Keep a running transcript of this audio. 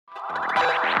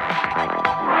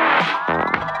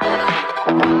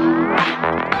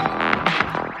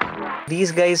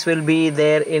These guys will be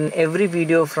there in every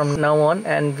video from now on,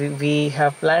 and we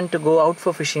have planned to go out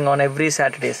for fishing on every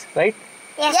Saturdays, right?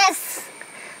 Yes.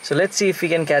 So let's see if we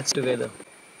can catch together.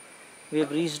 We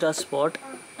have reached our spot,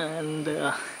 and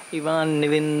Ivan,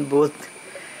 Nivin, both,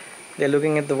 they're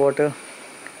looking at the water.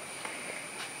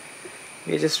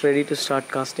 We're just ready to start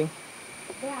casting.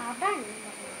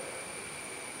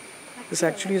 This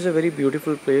actually is a very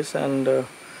beautiful place, and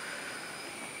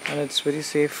it's very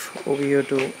safe over here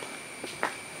to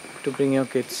bring your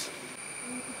kids.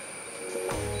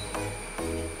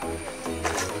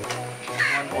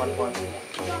 One.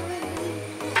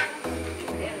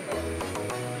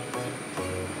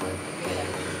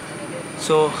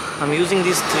 So I'm using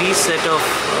these 3 set of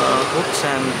hooks,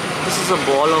 and this is a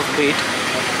ball of bait.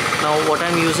 Now what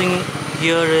I'm using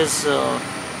here is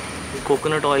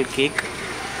coconut oil cake,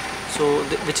 so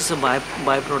which is a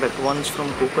byproduct. Once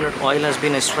from coconut oil has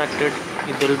been extracted,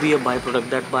 there will be a byproduct.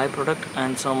 That byproduct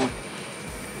and some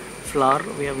flour,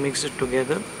 we have mixed it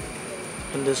together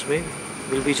in this way.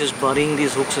 We'll be just burying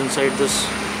these hooks inside this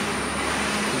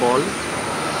ball.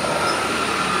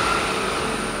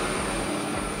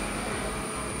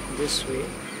 This way.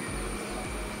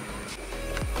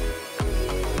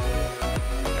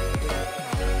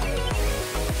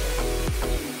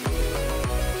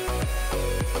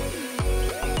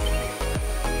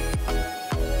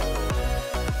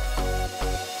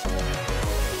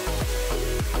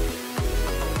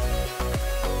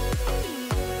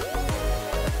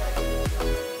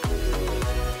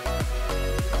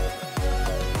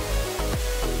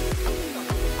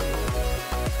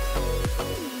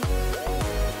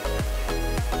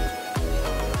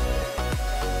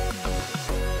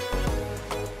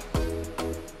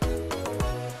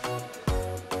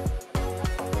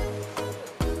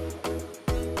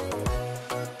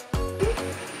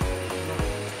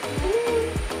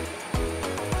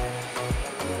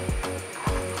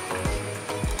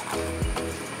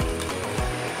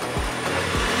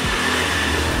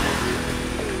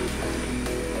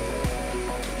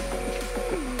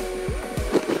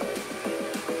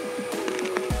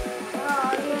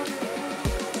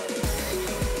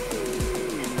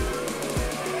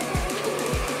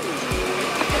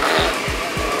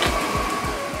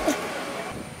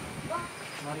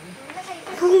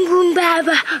 Boom,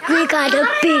 baba, we got a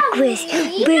big fish.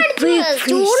 Big fish.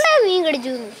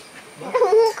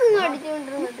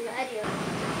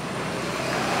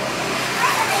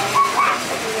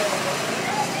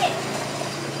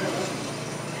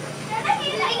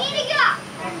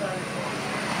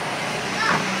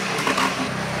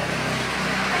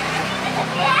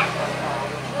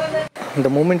 The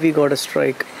moment we got a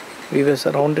strike, we were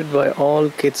surrounded by all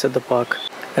kids at the park.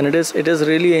 And it is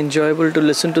really enjoyable to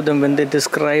listen to them when they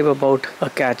describe about a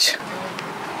catch.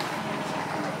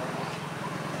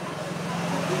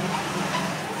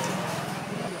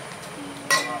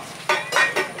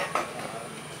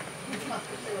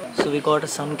 So we got a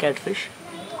sun catfish.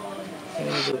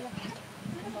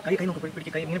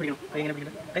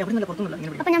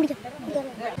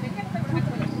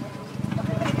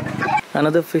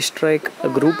 Another fish strike, a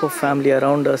group of family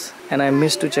around us, and I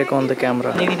missed to check on the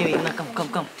camera.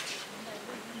 Come.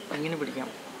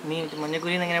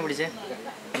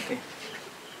 Okay.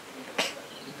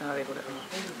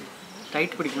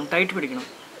 Tight.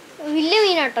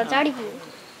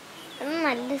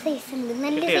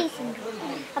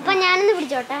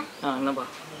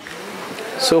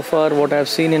 So far what I have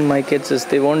seen in my kids is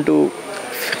they want to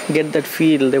get that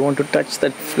feel, they want to touch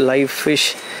that live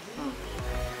fish.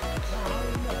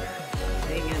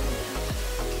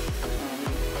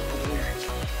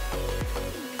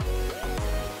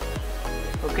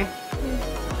 Okay.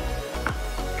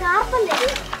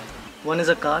 One is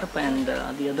a carp and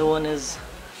the other one is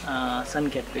sun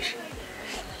catfish.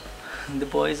 The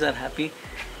boys are happy.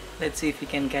 Let's see if we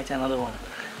can catch another one.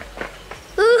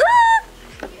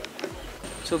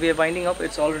 So we are winding up.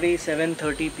 It's already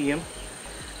 7:30 p.m.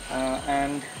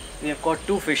 And we have caught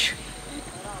 2 fish.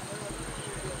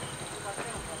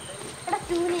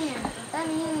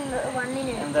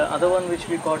 And the other one which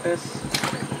we caught is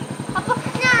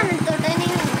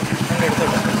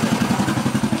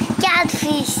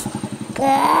catfish.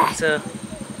 It's a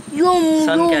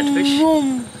sun catfish.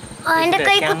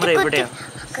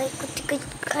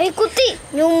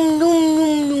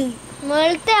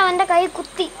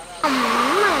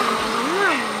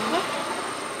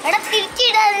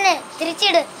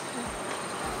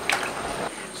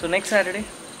 So next Saturday,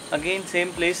 again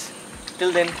same place.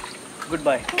 Till then,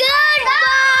 goodbye.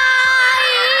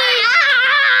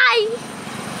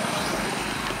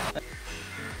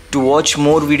 To watch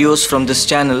more videos from this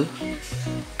channel,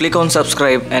 click on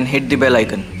subscribe and hit the bell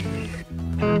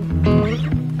icon.